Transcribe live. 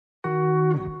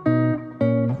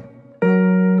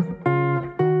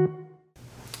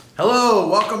Hello,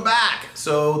 welcome back.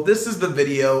 So this is the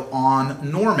video on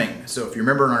norming. So if you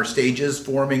remember in our stages,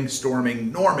 forming,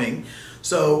 storming, norming.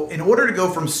 So in order to go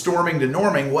from storming to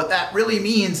norming, what that really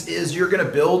means is you're gonna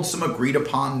build some agreed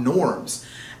upon norms.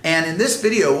 And in this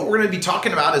video, what we're gonna be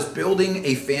talking about is building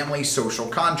a family social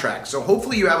contract. So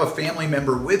hopefully you have a family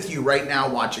member with you right now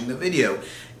watching the video.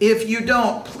 If you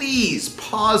don't, please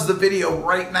pause the video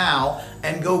right now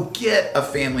and go get a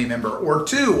family member or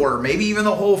two, or maybe even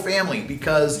the whole family,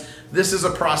 because this is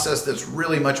a process that's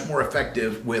really much more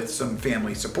effective with some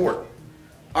family support.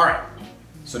 All right,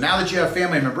 so now that you have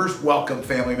family members, welcome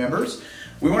family members.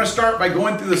 We want to start by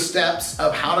going through the steps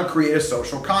of how to create a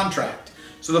social contract.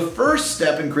 So the first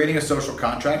step in creating a social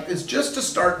contract is just to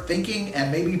start thinking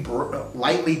and maybe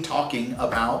lightly talking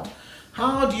about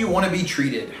how do you want to be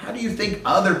treated? How do you think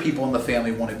other people in the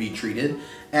family want to be treated?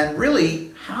 And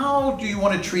really, how do you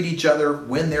want to treat each other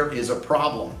when there is a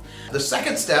problem? The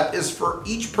second step is for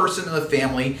each person in the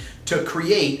family to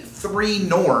create 3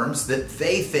 norms that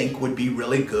they think would be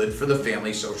really good for the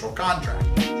family social contract.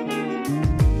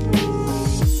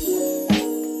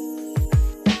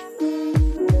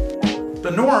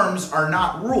 The norms are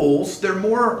not rules, they're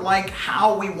more like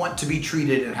how we want to be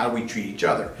treated and how we treat each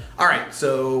other. All right,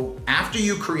 so after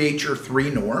you create your 3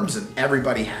 norms and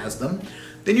everybody has them,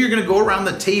 then you're gonna go around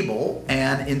the table,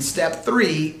 and in step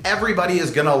 3, everybody is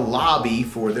gonna lobby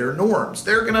for their norms.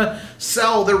 They're gonna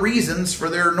sell the reasons for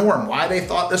their norm, why they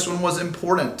thought this one was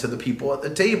important to the people at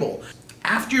the table.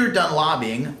 After you're done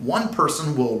lobbying, one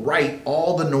person will write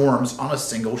all the norms on a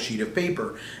single sheet of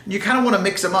paper. And you kind of want to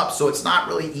mix them up so it's not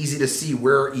really easy to see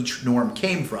where each norm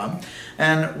came from.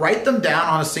 And write them down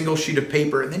on a single sheet of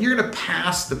paper, and then you're going to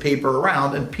pass the paper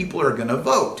around and people are going to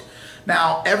vote.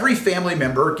 Now, every family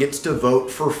member gets to vote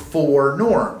for 4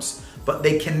 norms, but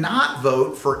they cannot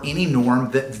vote for any norm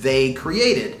that they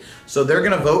created. So they're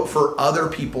going to vote for other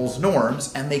people's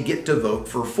norms, and they get to vote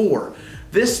for 4.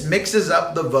 This mixes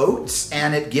up the votes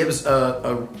and it gives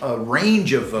a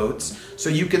range of votes, so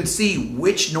you can see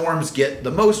which norms get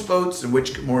the most votes and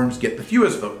which norms get the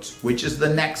fewest votes, which is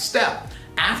the next step.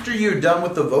 After you're done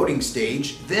with the voting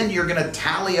stage, then you're gonna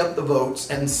tally up the votes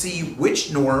and see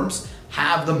which norms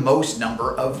have the most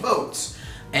number of votes.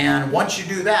 And once you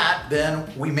do that, then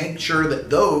we make sure that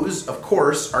those, of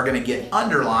course, are gonna get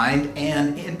underlined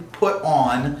and put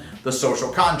on the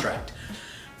social contract.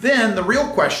 Then the real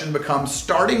question becomes,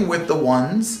 starting with the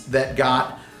ones that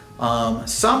got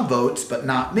some votes but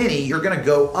not many, you're gonna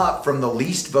go up from the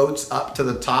least votes up to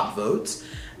the top votes,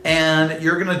 and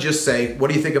you're gonna just say, what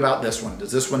do you think about this one?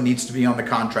 Does this one needs to be on the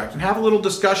contract? And have a little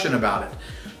discussion about it.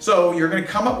 So you're gonna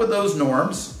come up with those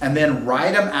norms and then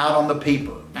write them out on the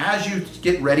paper. As you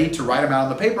get ready to write them out on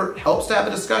the paper, it helps to have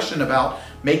a discussion about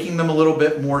making them a little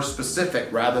bit more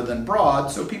specific rather than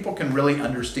broad, so people can really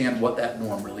understand what that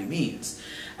norm really means.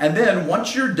 And then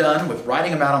once you're done with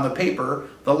writing them out on the paper,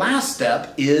 the last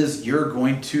step is you're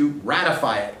going to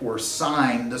ratify it or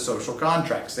sign the social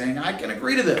contract saying, I can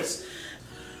agree to this.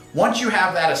 Once you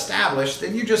have that established,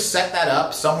 then you just set that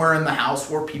up somewhere in the house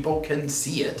where people can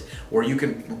see it, or you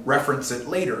can reference it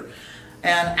later.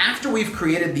 And after we've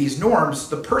created these norms,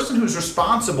 the person who's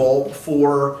responsible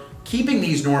for keeping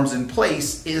these norms in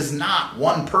place is not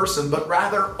one person, but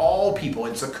rather all people.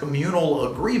 It's a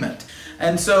communal agreement.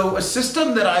 And so a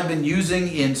system that I've been using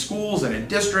in schools and in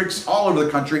districts all over the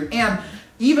country, and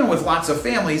even with lots of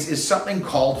families, is something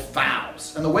called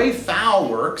FOWs. And the way FOW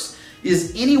works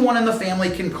is anyone in the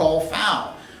family can call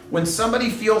FOW. When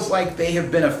somebody feels like they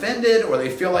have been offended, or they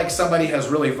feel like somebody has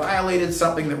really violated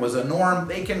something that was a norm,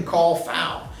 they can call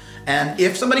FOW. And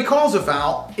if somebody calls a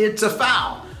FOW, it's a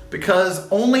FOW, because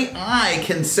only I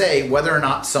can say whether or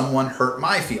not someone hurt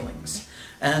my feelings.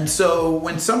 And so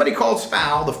when somebody calls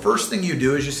FOW, the first thing you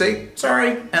do is you say,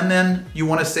 sorry, and then you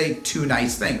want to say 2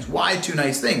 nice things. Why 2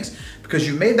 nice things? Because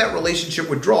you made that relationship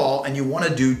withdrawal and you want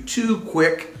to do 2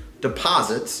 quick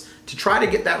deposits to try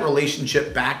to get that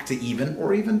relationship back to even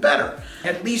or even better.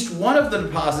 At least one of the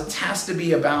deposits has to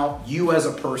be about you as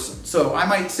a person. So I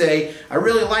might say, I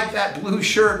really like that blue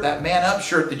shirt, that man up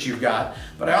shirt that you've got,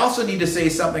 but I also need to say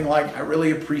something like, I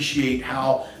really appreciate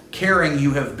how caring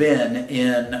you have been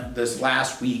in this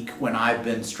last week when I've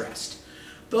been stressed.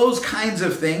 Those kinds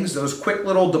of things, those quick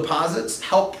little deposits,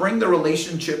 help bring the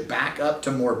relationship back up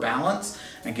to more balance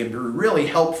and can be really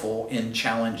helpful in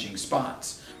challenging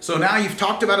spots. So now you've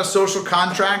talked about a social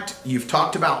contract, you've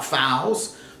talked about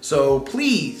FOWs, so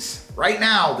please, right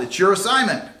now, that's your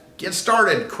assignment. Get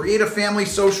started, create a family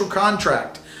social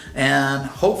contract, and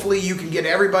hopefully you can get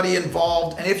everybody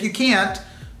involved. And if you can't,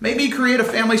 maybe create a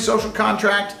family social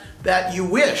contract that you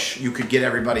wish you could get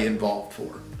everybody involved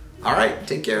for. All right,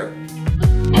 take care.